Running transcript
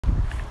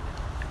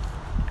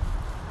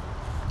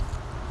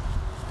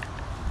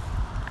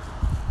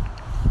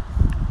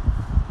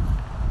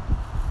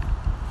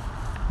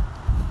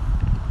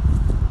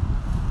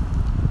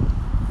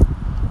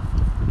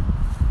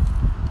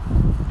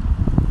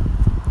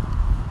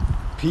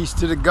Peace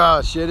to the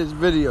gods. Share this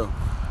video.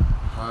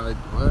 Alright,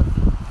 what?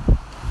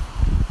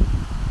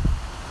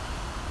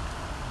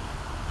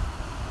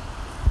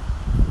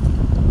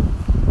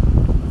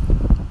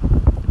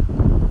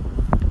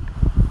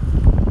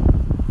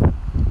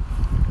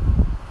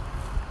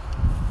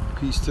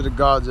 Peace to the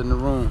gods in the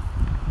room.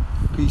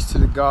 Peace to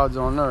the gods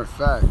on earth.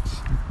 Facts.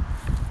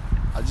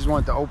 I just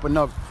wanted to open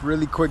up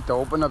really quick, to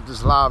open up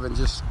this live and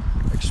just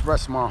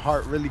express my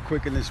heart really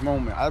quick in this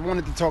moment. I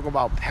wanted to talk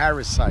about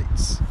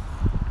parasites.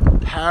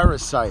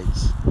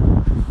 Parasites.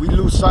 We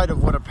lose sight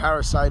of what a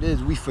parasite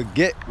is. We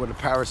forget what a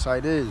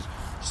parasite is,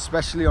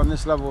 especially on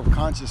this level of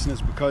consciousness,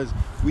 because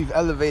we've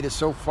elevated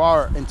so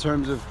far in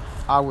terms of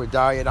our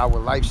diet, our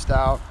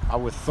lifestyle,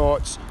 our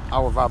thoughts,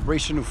 our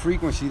vibrational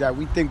frequency, that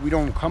we think we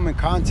don't come in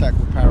contact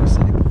with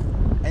parasitic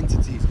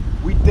entities.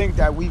 We think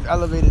that we've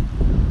elevated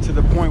to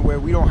the point where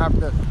we don't have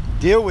to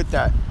deal with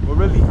that. But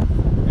really,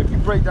 if you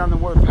break down the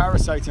word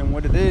parasites, and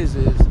what it is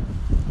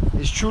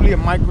it's truly a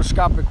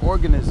microscopic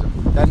organism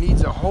that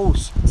needs a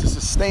host to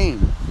sustain.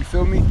 You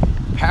feel me?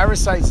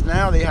 Parasites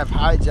now, they have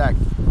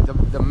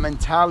hijacked the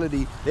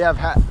mentality. They have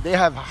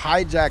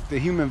hijacked the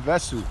human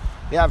vessel.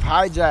 They have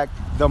hijacked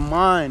the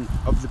mind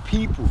of the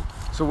people.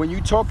 So when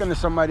you're talking to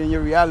somebody in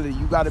your reality,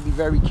 you got to be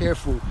very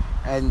careful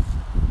and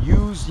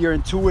use your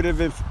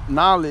intuitive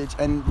knowledge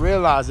and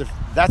realize if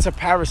that's a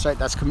parasite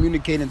that's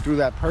communicating through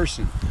that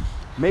person.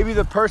 Maybe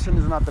the person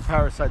is not the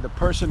parasite. The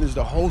person is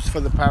the host for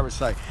the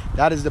parasite.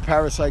 That is the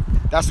parasite.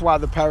 That's why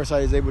the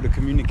parasite is able to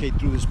communicate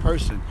through this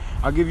person.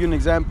 I'll give you an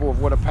example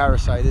of what a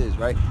parasite is,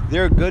 right?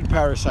 There are good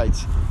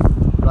parasites.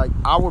 Like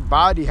our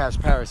body has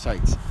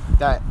parasites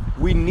that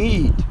we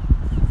need.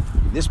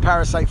 This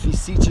parasite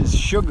feeds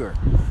sugar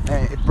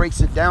and it breaks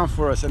it down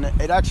for us, and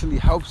it actually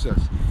helps us.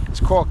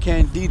 It's called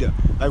candida.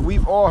 Like,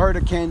 we've all heard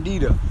of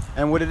candida.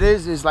 And what it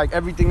is like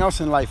everything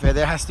else in life,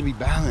 there has to be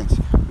balance.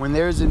 When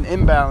there's an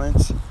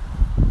imbalance,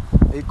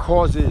 it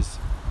causes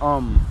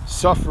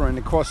suffering,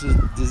 it causes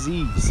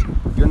disease.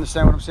 You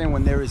understand what I'm saying?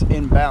 When there is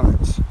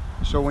imbalance.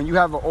 So when you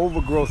have an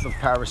overgrowth of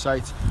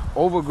parasites,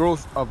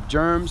 overgrowth of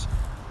germs,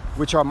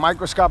 which are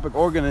microscopic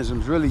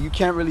organisms, really, you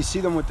can't really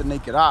see them with the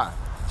naked eye.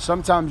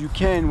 Sometimes you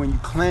can when you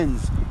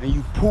cleanse and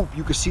you poop,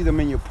 you can see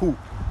them in your poop.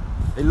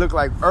 They look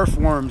like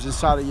earthworms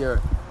inside of your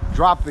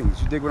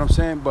droppings. You dig what I'm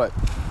saying? But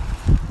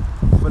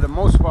for the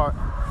most part,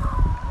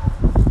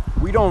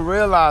 we don't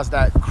realize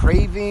that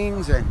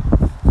cravings and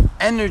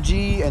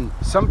energy and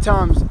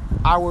sometimes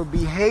our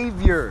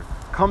behavior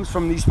comes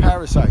from these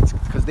parasites,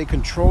 because they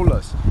control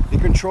us. They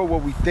control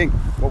what we think,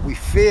 what we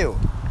feel.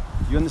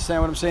 You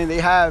understand what I'm saying?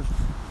 They have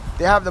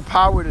the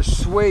power to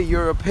sway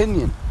your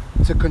opinion,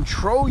 to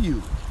control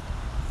you.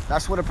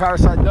 That's what a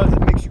parasite does. It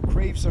makes you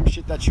crave some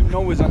shit that you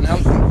know is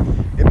unhealthy.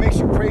 It makes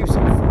you crave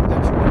some food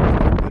that you know is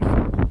not good for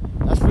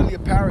you. That's really a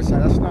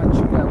parasite. That's not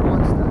you that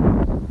wants that.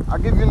 I'll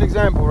give you an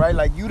example, right?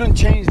 Like, you done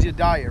changed your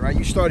diet, right?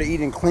 You started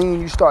eating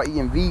clean, you start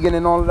eating vegan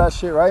and all of that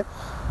shit, right?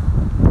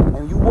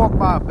 And you walk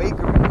by a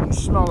bakery and you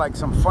smell like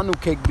some funnel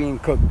cake being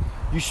cooked.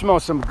 You smell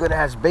some good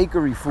ass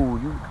bakery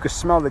food. You could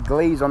smell the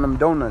glaze on them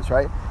donuts,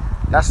 right?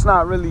 That's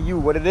not really you.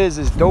 What it is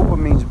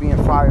dopamine's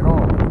being fired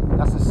off.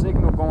 That's a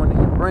signal going to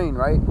your brain,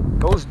 right?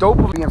 Those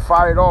dopamine being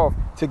fired off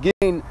to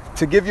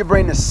give your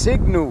brain a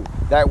signal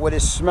that what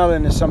it's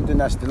smelling is something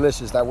that's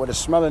delicious, that what it's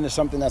smelling is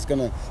something that's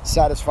gonna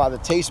satisfy the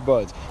taste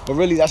buds. But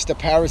really, that's the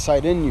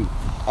parasite in you.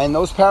 And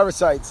those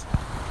parasites,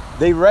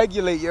 they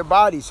regulate your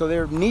body, so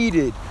they're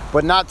needed,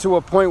 but not to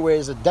a point where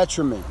it's a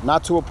detriment,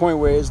 not to a point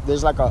where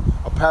there's like a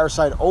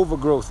parasite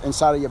overgrowth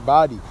inside of your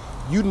body.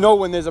 You know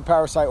when there's a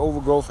parasite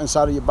overgrowth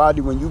inside of your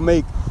body when you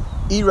make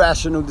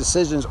irrational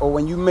decisions, or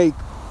when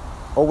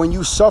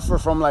you suffer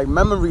from like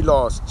memory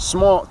loss,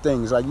 small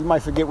things, like you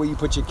might forget where you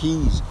put your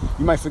keys,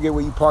 you might forget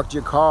where you parked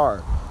your car.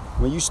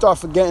 When you start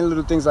forgetting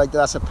little things like that,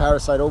 that's a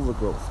parasite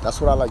overgrowth.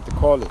 That's what I like to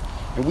call it.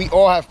 And we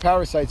all have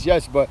parasites,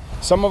 yes, but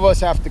some of us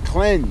have to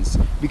cleanse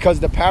because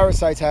the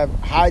parasites have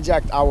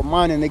hijacked our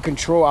mind and they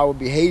control our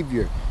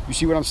behavior. You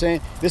see what I'm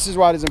saying? This is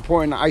why it is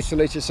important to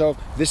isolate yourself.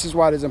 This is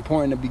why it is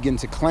important to begin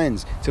to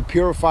cleanse, to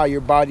purify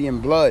your body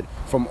and blood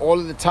from all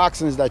of the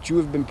toxins that you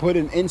have been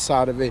putting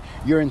inside of it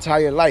your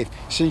entire life.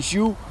 Since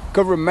you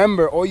could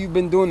remember, all you've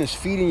been doing is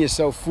feeding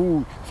yourself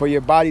food for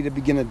your body to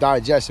begin to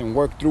digest and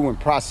work through and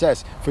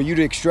process, for you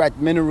to extract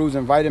minerals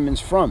and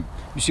vitamins from.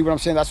 You see what I'm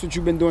saying? That's what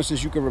you've been doing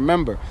since you can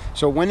remember.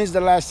 So when is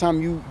the last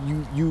time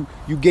you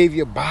gave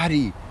your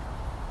body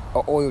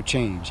an oil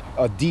change,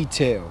 a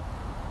detail?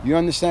 You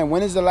understand?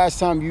 When is the last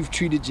time you've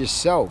treated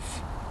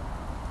yourself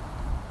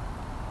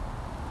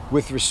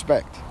with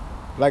respect?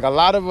 Like, a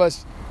lot of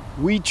us,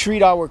 we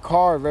treat our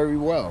car very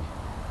well,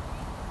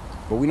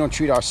 but we don't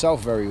treat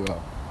ourselves very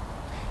well.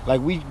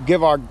 Like, we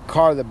give our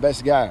car the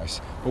best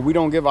gas, but we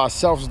don't give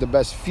ourselves the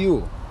best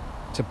fuel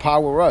to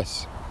power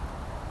us.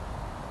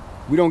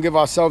 We don't give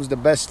ourselves the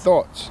best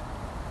thoughts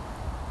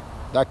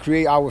that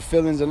create our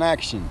feelings and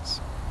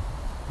actions.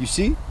 You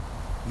see?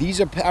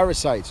 These are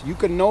parasites. You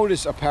can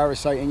notice a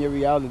parasite in your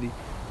reality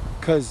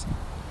because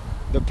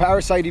the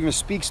parasite even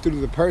speaks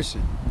through the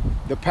person.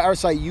 The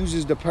parasite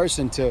uses the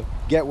person to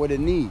get what it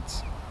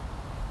needs.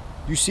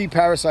 You see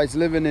parasites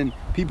living in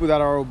people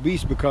that are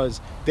obese because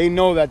they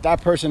know that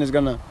that person is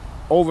going to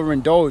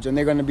overindulge and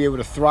they're going to be able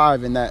to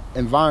thrive in that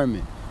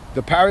environment.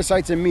 The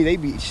parasites in me, they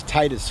be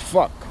tight as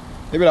fuck.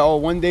 They be like, oh,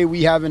 one day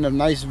we having a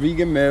nice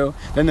vegan meal,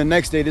 then the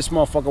next day this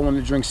motherfucker want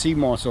to drink sea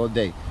moss all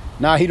day.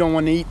 Now he don't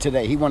want to eat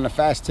today. He want to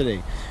fast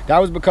today. That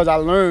was because I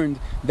learned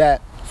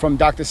that from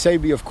Dr.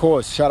 Sebi, of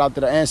course, shout out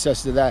to the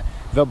ancestor, that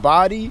the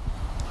body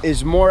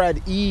is more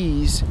at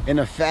ease in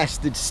a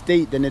fasted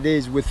state than it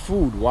is with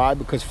food. Why?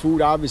 Because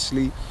food,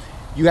 obviously,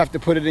 you have to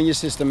put it in your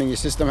system, and your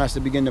system has to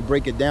begin to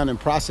break it down and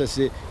process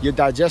it. Your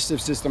digestive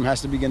system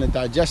has to begin to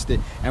digest it.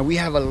 And we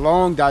have a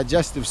long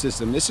digestive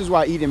system. This is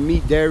why eating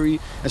meat, dairy,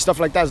 and stuff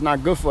like that is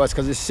not good for us,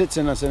 because it sits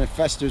in us and it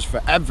festers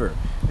forever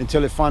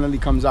until it finally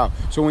comes out.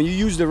 So when you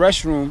use the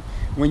restroom,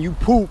 when you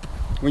poop,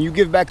 when you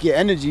give back your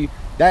energy,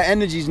 that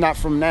energy is not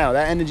from now.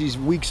 That energy is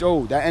weeks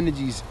old. That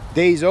energy is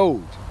days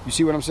old. You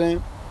see what I'm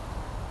saying?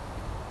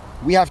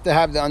 We have to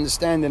have the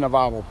understanding of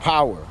our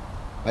power.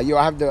 Like, yo,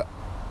 I have the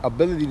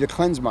ability to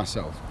cleanse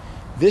myself.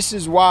 This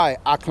is why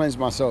I cleanse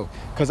myself,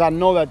 because I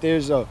know that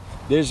there's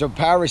a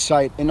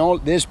parasite in all.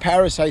 There's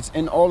parasites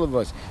in all of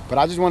us, but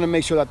I just want to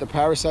make sure that the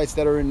parasites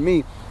that are in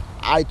me,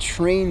 I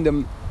train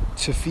them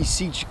to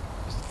seek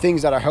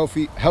things that are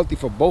healthy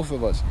for both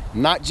of us,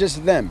 not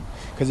just them.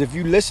 Because if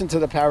you listen to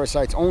the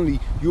parasites only,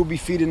 you'll be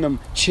feeding them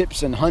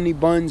chips and honey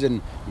buns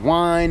and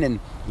wine and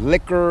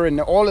liquor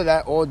and all of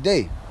that all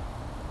day.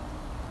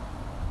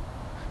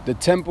 The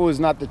temple is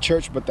not the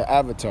church, but the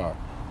avatar.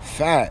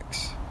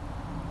 Facts.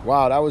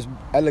 Wow, that was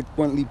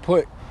eloquently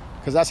put.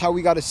 Because that's how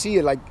we got to see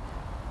it. Like,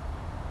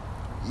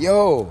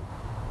 yo,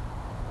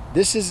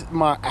 this is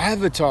my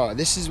avatar.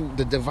 This is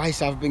the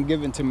device I've been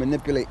given to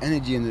manipulate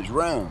energy in this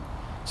realm.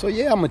 So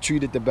yeah, I'm going to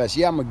treat it the best.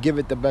 Yeah, I'm going to give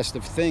it the best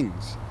of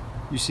things.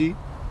 You see?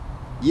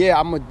 Yeah,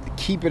 I'm going to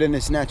keep it in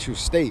its natural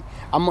state.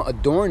 I'm going to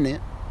adorn it,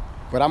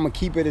 but I'm going to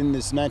keep it in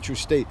this natural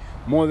state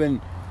more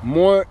than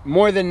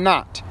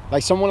not.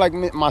 Like someone like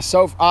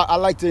myself, I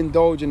like to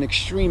indulge in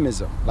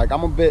extremism. Like,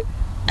 I'm a bit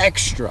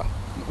extra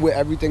with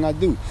everything I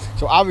do.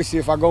 So obviously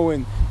if I go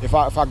in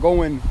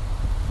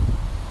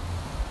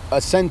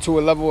ascend to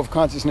a level of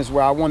consciousness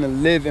where I want to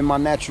live in my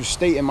natural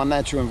state, in my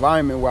natural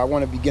environment, where I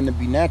want to begin to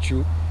be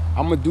natural,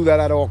 I'm going to do that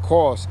at all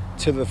costs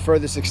to the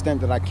furthest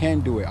extent that I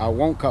can do it. I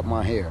won't cut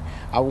my hair.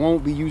 I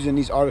won't be using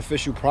these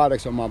artificial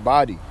products on my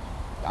body.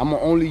 I'm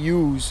going to only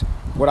use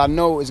what I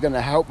know is going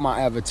to help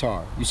my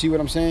avatar. You see what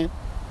I'm saying?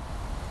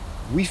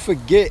 We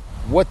forget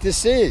what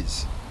this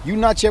is. You're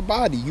not your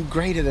body. You're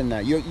greater than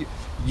that.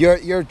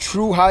 Your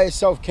true highest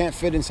self can't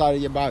fit inside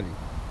of your body.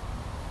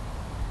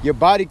 Your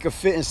body could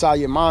fit inside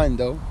your mind,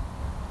 though,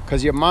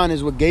 because your mind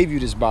is what gave you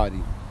this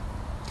body.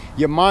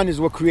 Your mind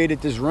is what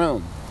created this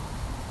realm.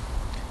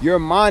 Your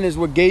mind is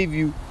what gave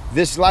you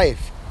this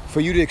life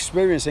for you to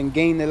experience and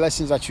gain the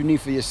lessons that you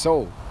need for your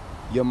soul.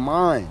 Your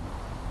mind.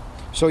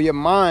 So your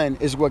mind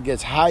is what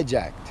gets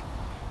hijacked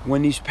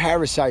when these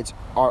parasites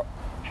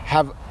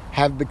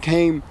have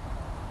became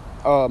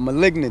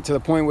malignant to the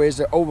point where it's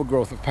the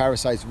overgrowth of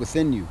parasites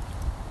within you.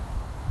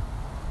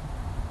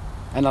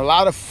 And a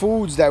lot of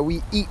foods that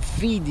we eat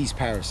feed these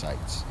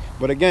parasites.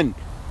 But again,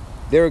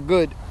 there are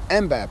good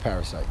and bad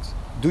parasites.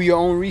 Do your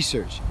own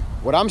research.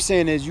 What I'm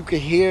saying is you can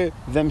hear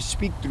them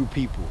speak through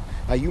people.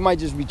 Like, you might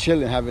just be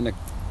chilling, having a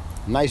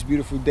nice,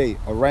 beautiful day,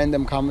 a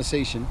random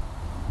conversation,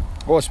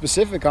 or a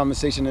specific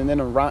conversation, and then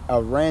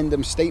a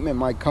random statement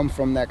might come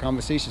from that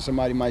conversation.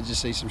 Somebody might just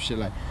say some shit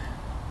like,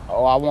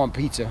 oh, I want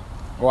pizza,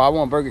 or I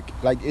want burger.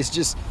 Like, it's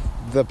just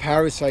the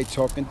parasite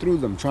talking through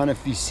them, trying to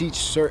beseech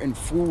certain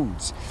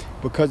foods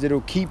because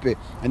it'll keep it.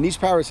 And these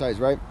parasites,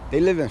 right, they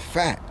live in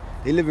fat,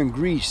 they live in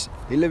grease,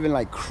 they live in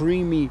like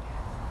creamy,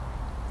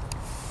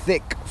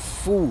 thick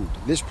food.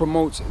 This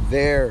promotes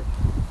their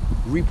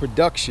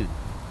reproduction.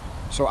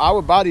 So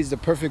our body is the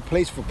perfect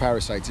place for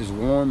parasites. It's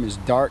warm, it's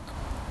dark,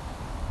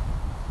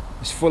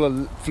 it's full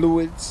of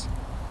fluids.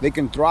 They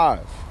can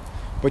thrive.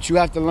 But you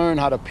have to learn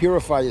how to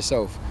purify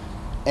yourself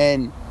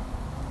and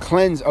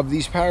cleanse of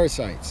these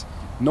parasites.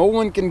 No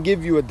one can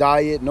give you a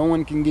diet. No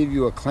one can give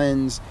you a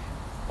cleanse.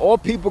 All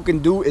people can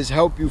do is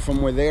help you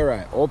from where they're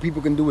at. All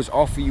people can do is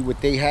offer you what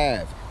they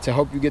have to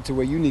help you get to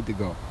where you need to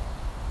go.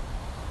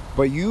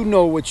 But you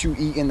know what you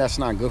eat and that's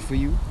not good for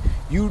you.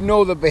 You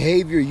know the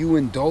behavior you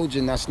indulge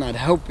in that's not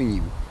helping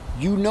you.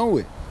 You know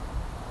it.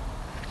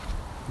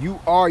 You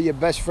are your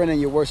best friend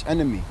and your worst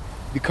enemy.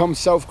 Become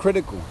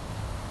self-critical,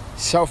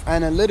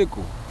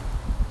 self-analytical.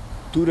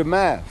 Do the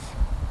math.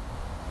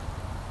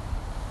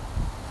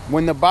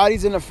 When the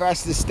body's in a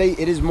fasted state,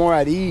 it is more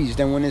at ease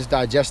than when it's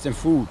digesting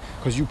food,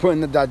 because you put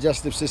in the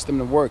digestive system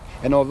to work.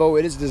 And although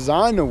it is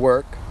designed to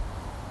work,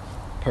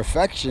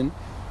 perfection,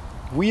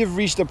 we have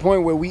reached a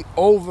point where we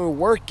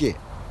overwork it.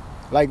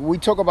 Like, we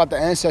talk about the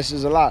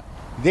ancestors a lot.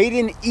 They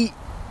didn't eat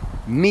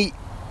meat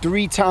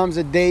 3 times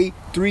a day,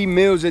 3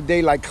 meals a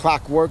day like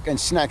clockwork and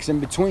snacks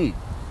in between.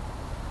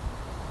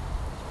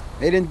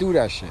 They didn't do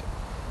that shit.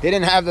 They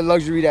didn't have the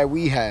luxury that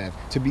we have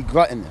to be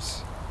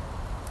gluttonous.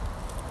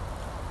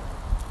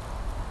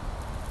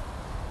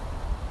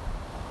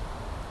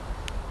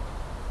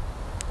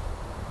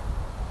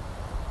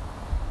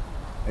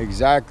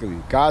 Exactly.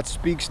 God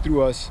speaks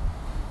through us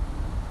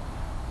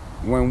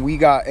when we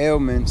got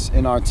ailments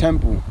in our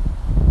temple.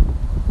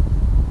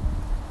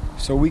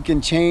 So we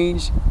can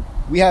change.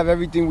 We have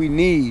everything we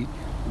need.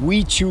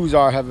 We choose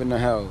our heaven or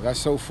hell. That's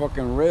so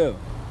fucking real.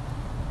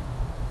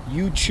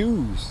 You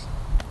choose.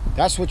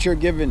 That's what you're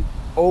given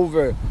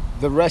over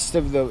the rest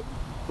of the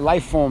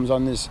life forms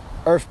on this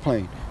earth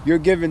plane. You're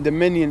given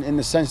dominion in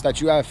the sense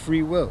that you have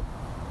free will.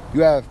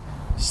 You have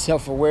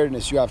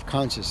self-awareness. You have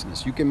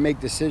consciousness. You can make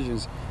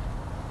decisions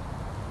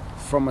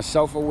from a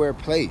self-aware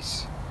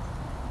place.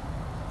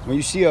 When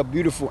you see a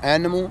beautiful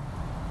animal,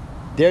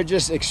 they're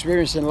just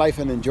experiencing life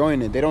and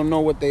enjoying it. They don't know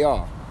what they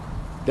are.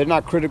 They're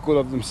not critical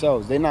of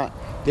themselves.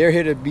 They're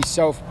here to be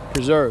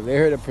self-preserved.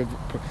 They're here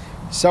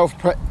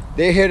to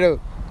they're here to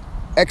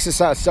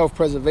exercise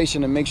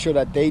self-preservation and make sure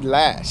that they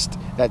last,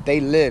 that they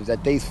live,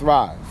 that they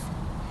thrive.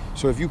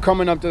 So if you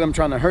coming up to them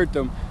trying to hurt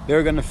them,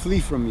 they're gonna flee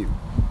from you.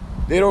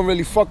 They don't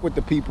really fuck with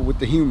the people, with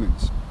the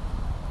humans,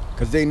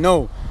 because they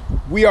know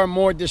we are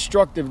more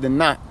destructive than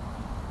not.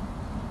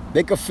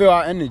 They can feel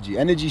our energy.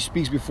 Energy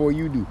speaks before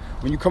you do.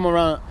 When you come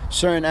around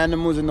certain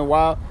animals in the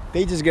wild,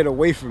 they just get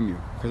away from you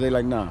because they're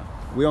like, nah,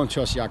 we don't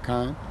trust y'all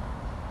kind.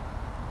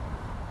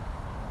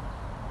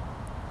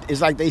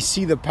 It's like they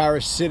see the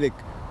parasitic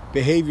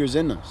behaviors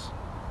in us.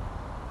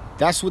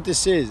 That's what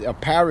this is, a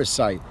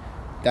parasite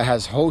that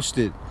has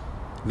hosted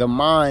the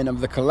mind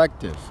of the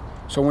collective.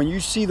 So when you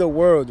see the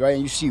world, right,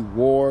 and you see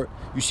war,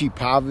 you see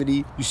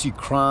poverty, you see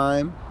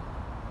crime,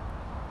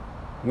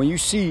 when you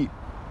see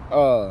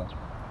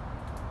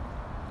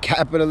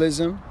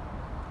capitalism,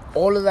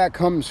 all of that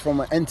comes from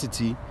an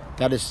entity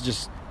that is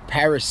just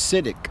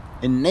parasitic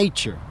in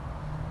nature.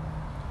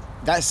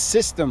 That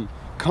system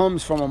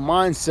comes from a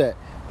mindset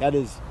that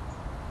is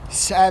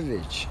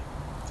savage.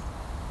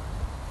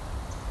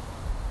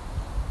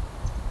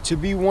 To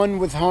be one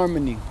with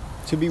harmony,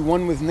 to be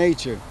one with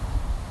nature,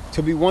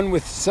 to be one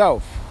with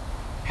self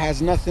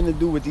has nothing to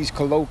do with these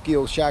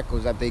colloquial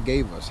shackles that they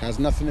gave us. Has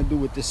nothing to do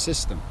with this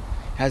system.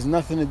 Has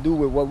nothing to do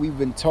with what we've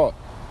been taught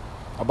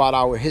about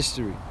our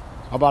history,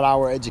 about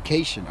our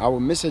education, our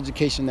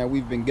miseducation that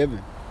we've been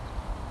given.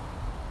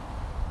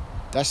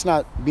 That's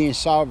not being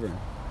sovereign.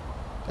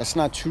 That's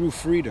not true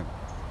freedom.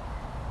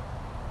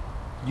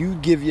 You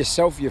give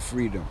yourself your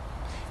freedom.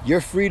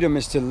 Your freedom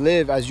is to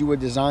live as you were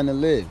designed to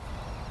live.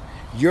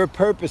 Your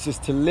purpose is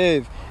to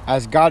live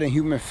as God in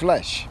human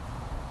flesh.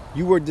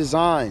 You were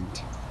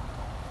designed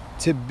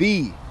to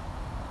be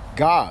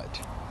God.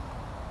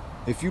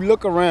 If you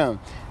look around,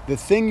 the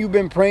thing you've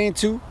been praying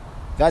to,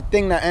 that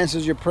thing that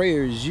answers your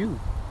prayer is you.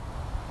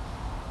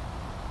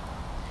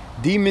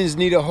 Demons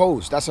need a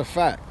host. That's a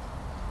fact.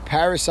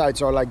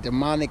 Parasites are like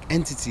demonic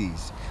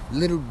entities,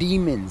 little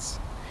demons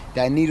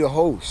that need a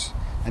host.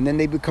 And then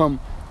they become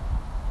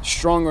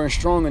stronger and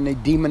stronger and they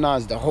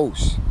demonize the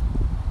host.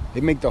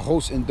 They make the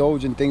host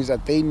indulge in things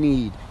that they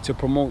need to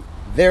promote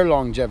their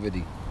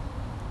longevity.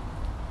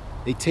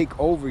 They take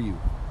over you.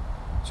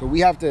 So we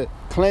have to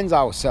cleanse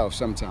ourselves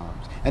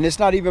sometimes. And it's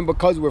not even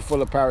because we're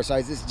full of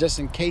parasites. It's just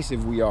in case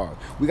if we are.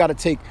 We got to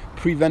take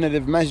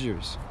preventative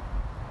measures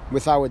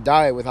with our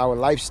diet, with our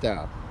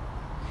lifestyle.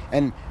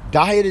 And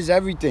diet is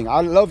everything.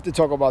 I love to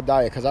talk about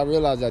diet because I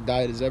realize that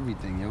diet is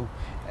everything, yo.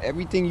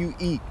 Everything you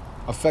eat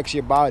affects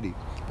your body.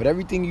 But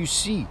everything you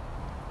see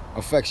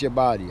affects your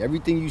body.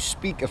 Everything you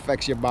speak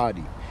affects your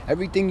body.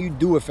 Everything you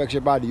do affects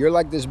your body. You're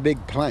like this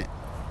big plant.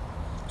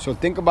 So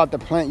think about the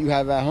plant you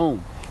have at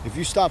home. If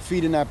you stop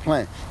feeding that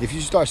plant, if you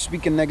start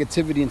speaking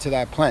negativity into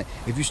that plant,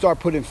 if you start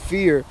putting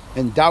fear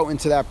and doubt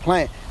into that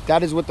plant,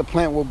 that is what the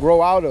plant will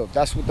grow out of.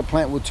 That's what the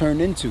plant will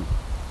turn into.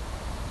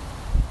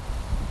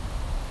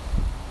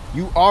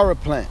 You are a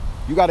plant.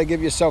 You got to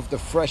give yourself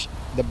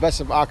the best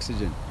of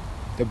oxygen,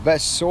 the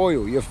best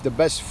soil, the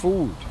best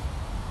food,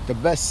 the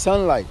best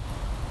sunlight.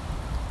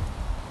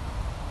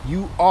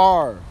 You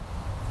are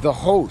the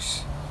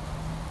host.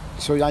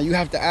 So now you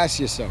have to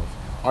ask yourself,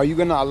 are you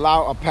going to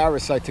allow a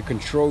parasite to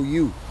control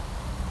you,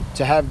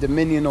 to have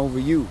dominion over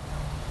you?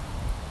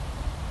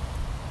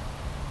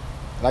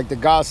 Like the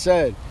God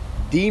said,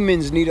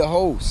 demons need a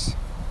host.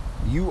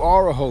 You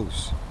are a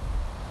host.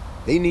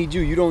 They need you.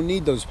 You don't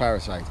need those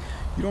parasites.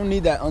 You don't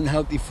need that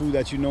unhealthy food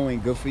that you know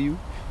ain't good for you.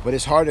 But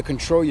it's hard to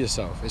control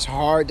yourself. It's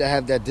hard to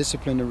have that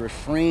discipline to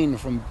refrain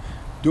from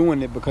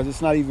doing it because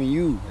it's not even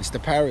you. It's the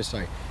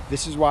parasite.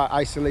 This is why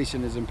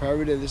isolation is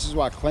imperative. This is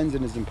why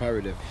cleansing is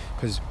imperative.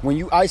 Because when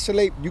you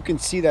isolate, you can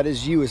see that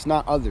it's you. It's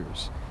not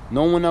others.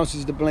 No one else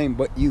is to blame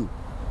but you.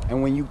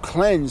 And when you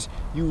cleanse,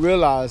 you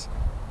realize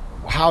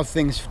how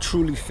things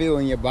truly feel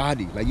in your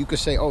body. Like you could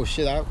say, oh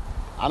shit,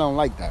 I don't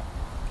like that.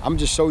 I'm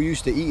just so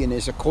used to eating it.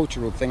 It's a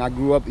cultural thing. I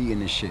grew up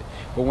eating this shit.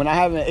 But when I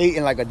haven't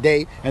eaten like a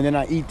day and then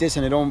I eat this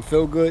and it don't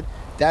feel good,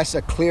 that's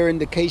a clear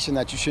indication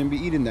that you shouldn't be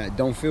eating that. It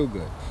don't feel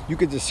good. You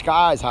could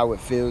disguise how it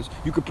feels.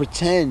 You could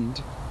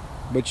pretend,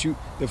 but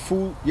the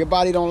food, your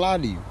body don't lie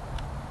to you.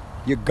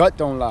 Your gut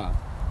don't lie.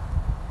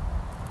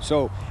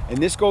 So, and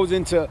this goes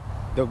into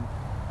the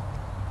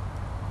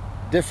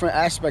different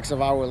aspects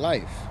of our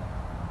life.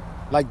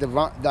 Like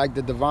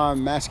the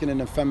divine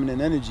masculine and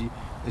feminine energy.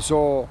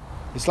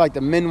 It's like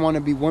the men want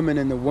to be women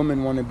and the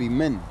women want to be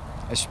men,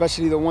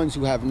 especially the ones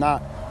who have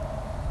not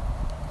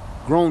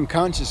grown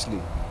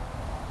consciously.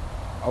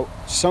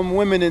 Some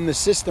women in the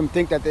system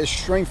think that their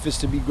strength is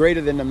to be greater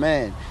than the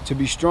man, to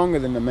be stronger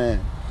than the man,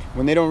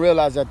 when they don't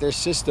realize that their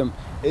system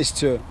is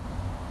to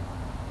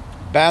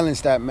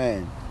balance that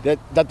man,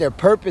 that their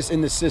purpose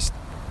in the system,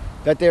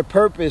 that their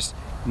purpose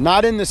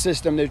not in the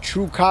system, their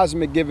true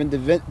cosmic given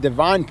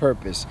divine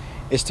purpose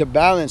is to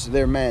balance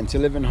their man, to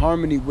live in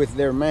harmony with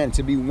their man,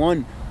 to be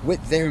one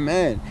with their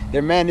man.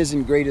 Their man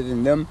isn't greater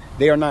than them.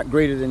 They are not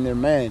greater than their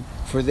man,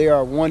 for they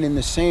are one and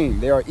the same.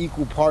 They are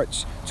equal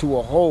parts to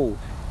a whole.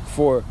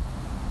 For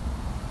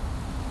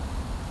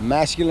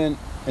masculine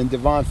and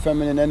divine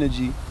feminine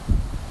energy,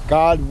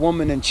 God,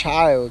 woman, and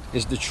child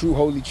is the true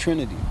Holy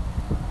Trinity.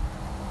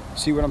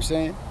 See what I'm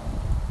saying?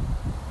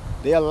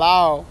 They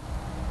allow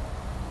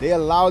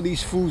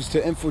these foods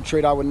to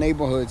infiltrate our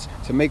neighborhoods,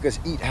 to make us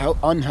eat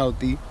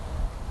unhealthy,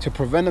 to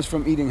prevent us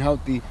from eating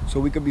healthy, so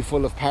we could be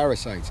full of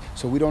parasites.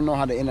 So we don't know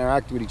how to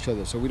interact with each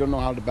other. So we don't know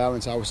how to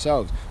balance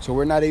ourselves. So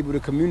we're not able to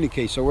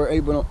communicate. So we're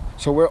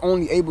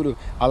only able to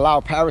allow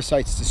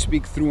parasites to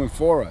speak through and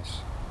for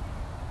us.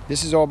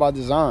 This is all about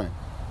design.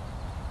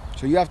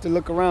 So you have to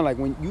look around. Like,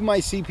 when you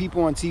might see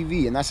people on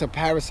TV, and that's a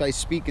parasite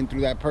speaking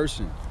through that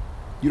person.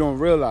 You don't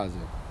realize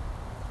it.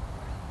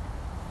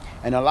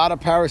 And a lot of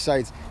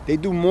parasites, they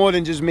do more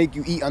than just make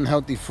you eat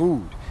unhealthy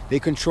food. They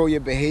control your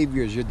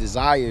behaviors, your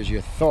desires,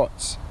 your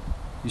thoughts.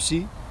 You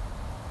see?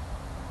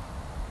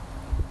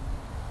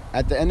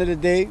 At the end of the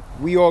day,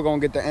 we all gonna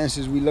get the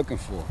answers we looking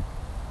for.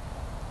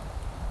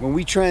 When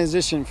we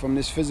transition from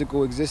this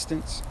physical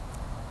existence,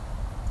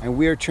 and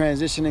we're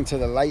transitioning to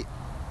the light,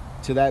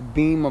 to that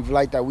beam of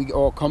light that we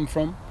all come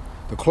from,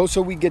 the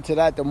closer we get to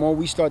that, the more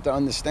we start to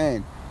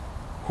understand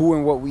who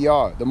and what we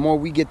are. The more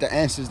we get the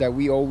answers that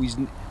we always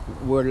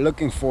were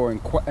looking for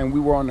and we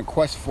were on the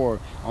quest for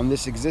on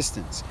this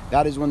existence.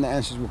 That is when the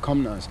answers will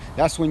come to us.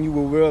 That's when you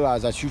will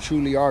realize that you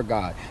truly are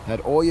God, that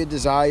all your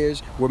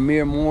desires were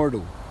mere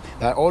mortal,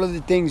 that all of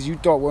the things you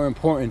thought were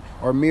important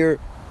are mere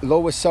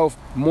lower self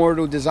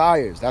mortal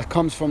desires. That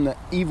comes from the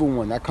evil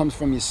one. That comes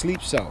from your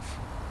sleep self,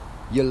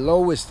 your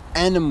lowest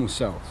animal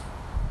self,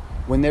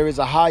 when there is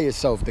a higher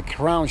self, the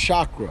crown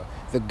chakra,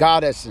 the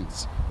God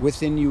essence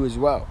within you as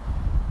well.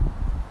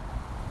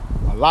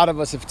 A lot of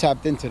us have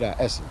tapped into that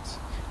essence,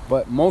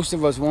 but most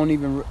of us won't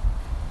even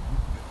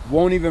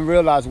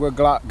realize we're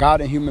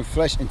God in human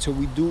flesh until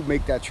we do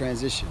make that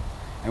transition.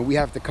 And we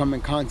have to come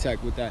in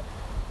contact with that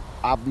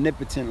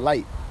omnipotent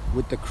light,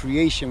 with the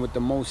creation, with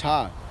the Most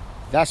High.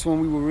 That's when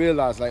we will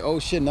realize, like, oh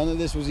shit, none of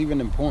this was even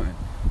important.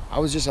 I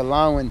was just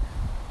allowing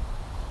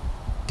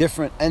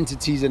different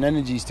entities and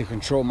energies to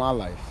control my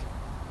life.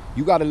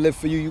 You got to live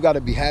for you. You got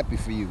to be happy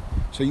for you.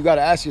 So you got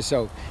to ask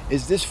yourself,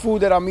 is this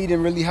food that I'm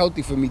eating really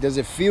healthy for me? Does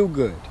it feel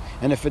good?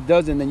 And if it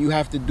doesn't, then you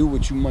have to do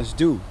what you must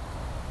do.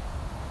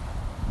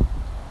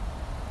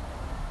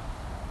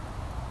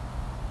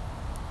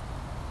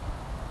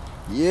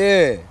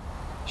 Yeah.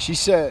 She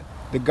said,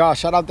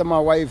 shout out to my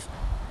wife,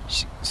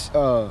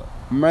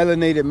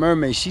 Melanated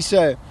Mermaid. She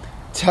said,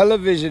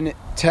 television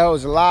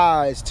tells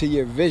lies to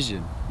your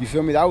vision. You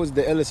feel me? That was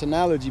the illest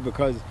analogy,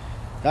 because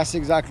that's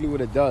exactly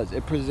what it does.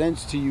 It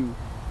presents to you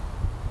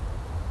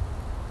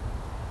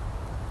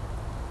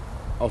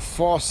a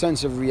false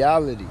sense of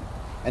reality.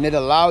 And it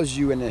allows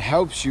you, and it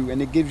helps you, and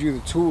it gives you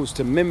the tools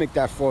to mimic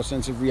that false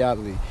sense of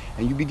reality.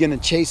 And you begin to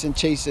chase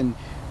and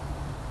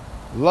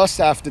lust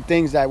after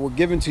things that were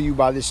given to you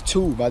by this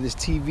tool, by this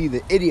TV,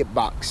 the idiot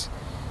box.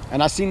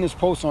 And I seen this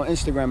post on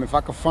Instagram. If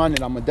I could find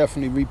it, I'm going to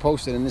definitely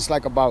repost it. And it's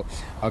like about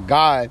a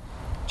guy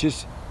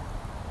just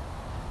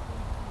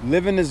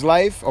living his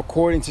life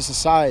according to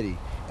society.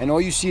 And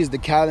all you see is the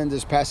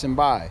calendars passing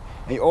by.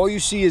 And all you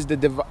see is the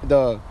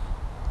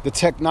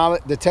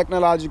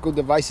technological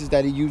devices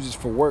that he uses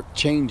for work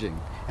changing,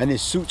 and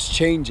his suits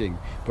changing.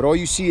 But all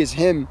you see is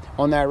him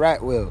on that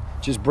rat wheel,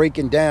 just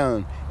breaking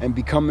down and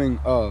becoming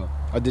a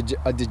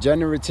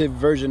degenerative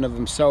version of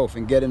himself,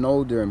 and getting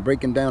older and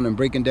breaking down and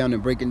breaking down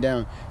and breaking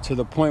down, to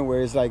the point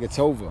where it's like it's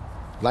over.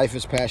 Life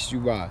has passed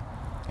you by.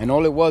 And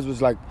all it was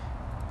like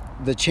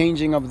the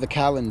changing of the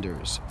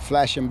calendars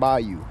flashing by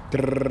you.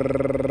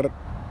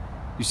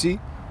 You see?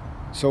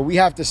 So we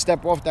have to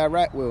step off that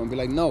rat wheel and be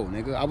like, no,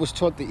 nigga, I was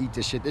taught to eat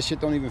this shit. This shit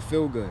don't even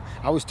feel good.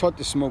 I was taught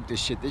to smoke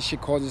this shit. This shit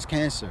causes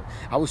cancer.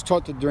 I was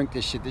taught to drink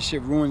this shit. This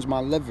shit ruins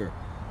my liver.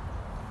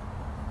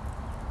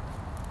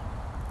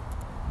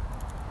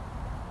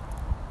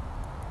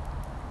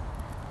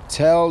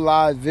 Tell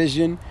lie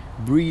vision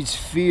breeds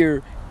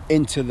fear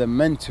into the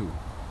mental.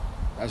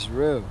 That's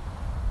real.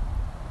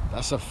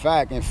 That's a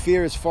fact. And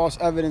fear is false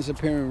evidence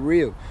appearing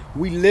real.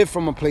 We live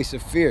from a place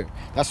of fear.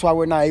 That's why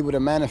we're not able to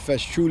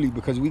manifest truly,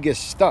 because we get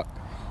stuck.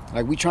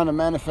 Like, we trying to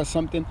manifest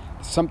something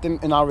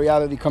in our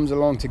reality comes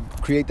along to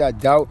create that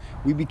doubt.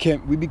 We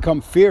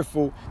become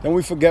fearful, then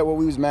we forget what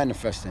we was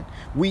manifesting.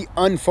 We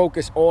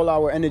unfocus all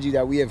our energy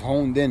that we have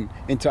honed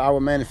into our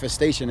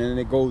manifestation, and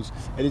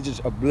it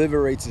just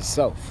obliterates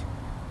itself.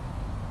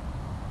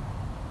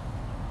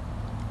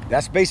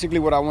 That's basically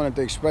what I wanted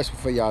to express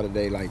for y'all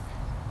today. Like,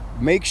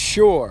 make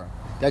sure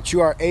that you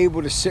are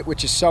able to sit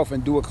with yourself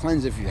and do a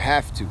cleanse if you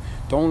have to.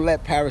 Don't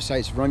let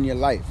parasites run your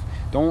life.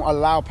 Don't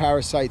allow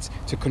parasites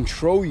to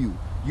control you.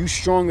 You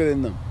stronger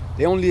than them.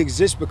 They only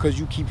exist because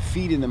you keep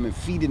feeding them and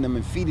feeding them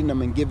and feeding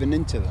them and giving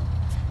into them.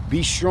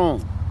 Be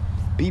strong.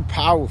 Be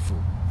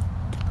powerful.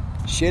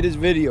 Share this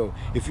video.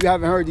 If you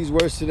haven't heard these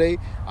words today,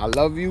 I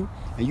love you,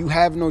 and you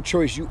have no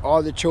choice. You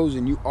are the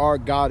chosen. You are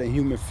God in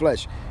human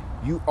flesh.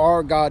 You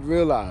are God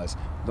realized.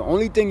 The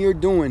only thing you're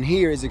doing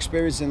here is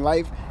experiencing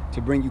life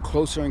to bring you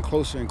closer and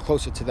closer and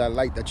closer to that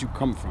light that you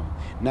come from.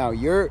 Now,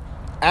 your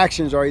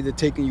actions are either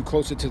taking you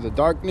closer to the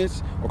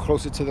darkness or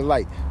closer to the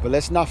light. But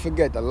let's not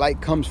forget, the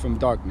light comes from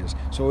darkness.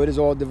 So it is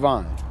all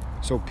divine.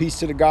 So peace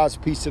to the gods,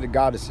 peace to the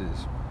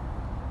goddesses.